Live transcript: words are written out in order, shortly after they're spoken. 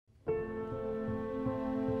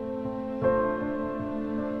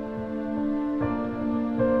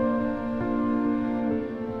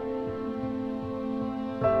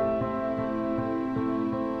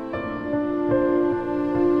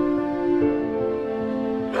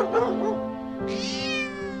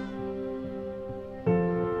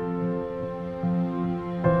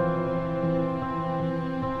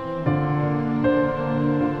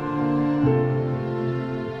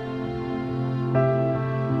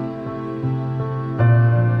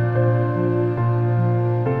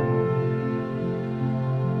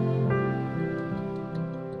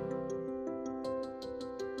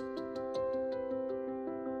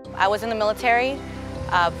was in the military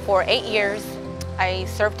for 8 years. I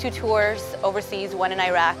served 2 tours overseas, one in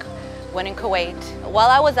Iraq, one in Kuwait. While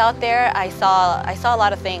I was out there, I saw a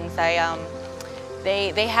lot of things.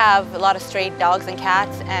 They have a lot of stray dogs and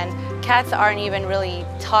cats aren't even really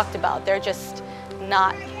talked about. They're just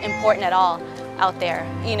not important at all out there.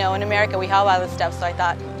 You know, in America we have all this stuff, so I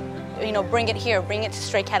thought, you know, bring it here, bring it to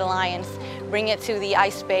Stray Cat Alliance, bring it to the I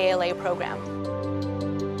Spay LA program.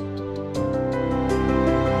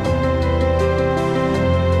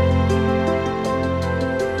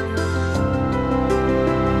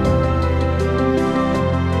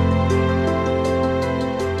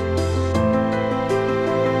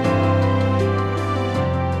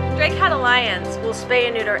 Stray Cat Alliance will spay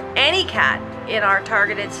and neuter any cat in our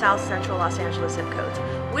targeted South Central Los Angeles zip codes.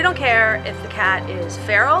 We don't care if the cat is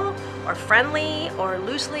feral or friendly or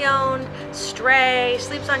loosely owned, stray,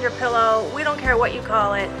 sleeps on your pillow. We don't care what you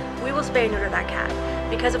call it. We will spay and neuter that cat.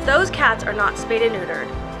 Because if those cats are not spayed and neutered,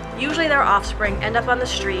 usually their offspring end up on the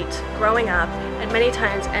street growing up and many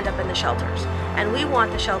times end up in the shelters. And we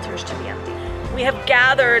want the shelters to be empty. We have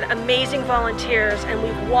gathered amazing volunteers and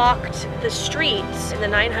we've walked the streets in the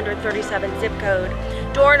 937 zip code,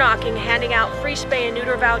 door knocking, handing out free spay and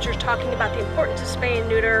neuter vouchers, talking about the importance of spay and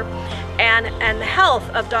neuter and the health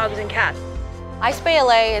of dogs and cats. I Spay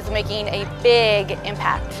LA is making a big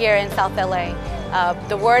impact here in South LA.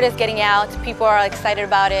 The word is getting out, people are excited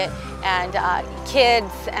about it, and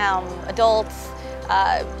kids, adults,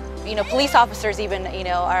 you know, police officers even, you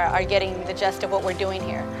know, are getting the gist of what we're doing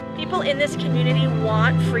here. People in this community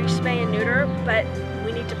want free spay and neuter, but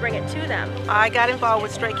we need to bring it to them. I got involved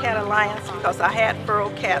with Stray Cat Alliance because I had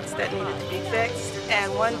feral cats that needed to be fixed,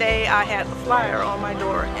 and one day I had a flyer on my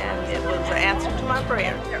door and it was an answer to my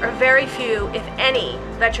prayer. There are very few, if any,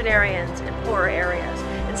 veterinarians in poorer areas.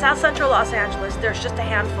 In South Central Los Angeles, there's just a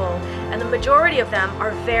handful, and the majority of them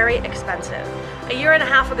are very expensive. A year and a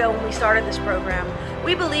half ago when we started this program,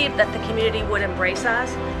 we believed that the community would embrace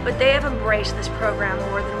us, but they have embraced this program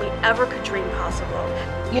more than we ever could dream possible.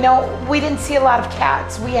 You know, we didn't see a lot of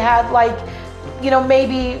cats. We had like, you know,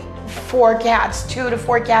 maybe 4 cats, 2 to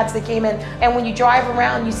 4 cats that came in. And when you drive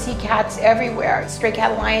around, you see cats everywhere. Stray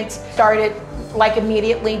Cat Alliance started like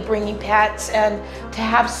immediately bringing pets, and to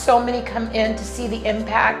have so many come in to see the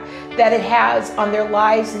impact that it has on their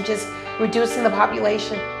lives and just reducing the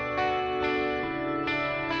population.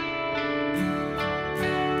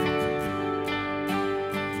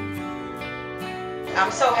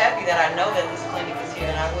 I'm so happy that I know that this clinic is here,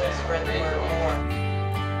 and I will spread the word more.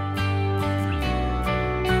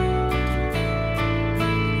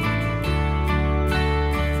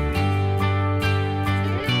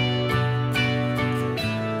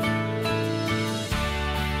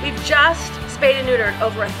 We've just spayed and neutered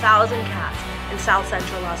over 1,000 cats in South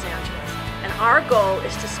Central Los Angeles, and our goal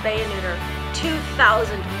is to spay and neuter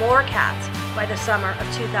 2,000 more cats by the summer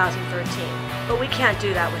of 2013. But we can't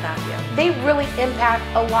do that without you. They really impact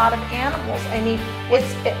a lot of animals. I mean,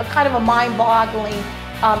 it's a kind of a mind-boggling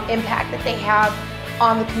impact that they have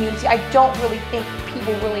on the community. I don't really think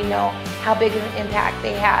people really know how big of an impact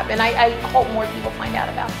they have, and I hope more people find out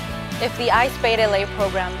about it. If the I Spay LA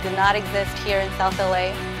program did not exist here in South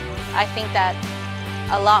LA, I think that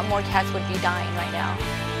a lot more cats would be dying right now.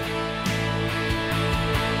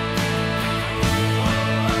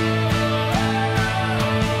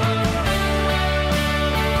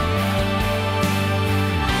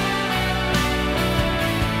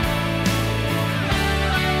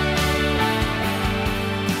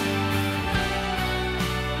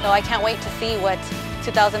 So I can't wait to see what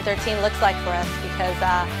 2013 looks like for us, because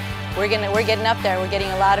we're getting up there. We're getting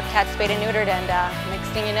a lot of cats spayed and neutered, and next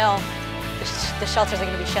thing you know, the shelters are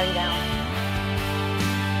going to be shutting down.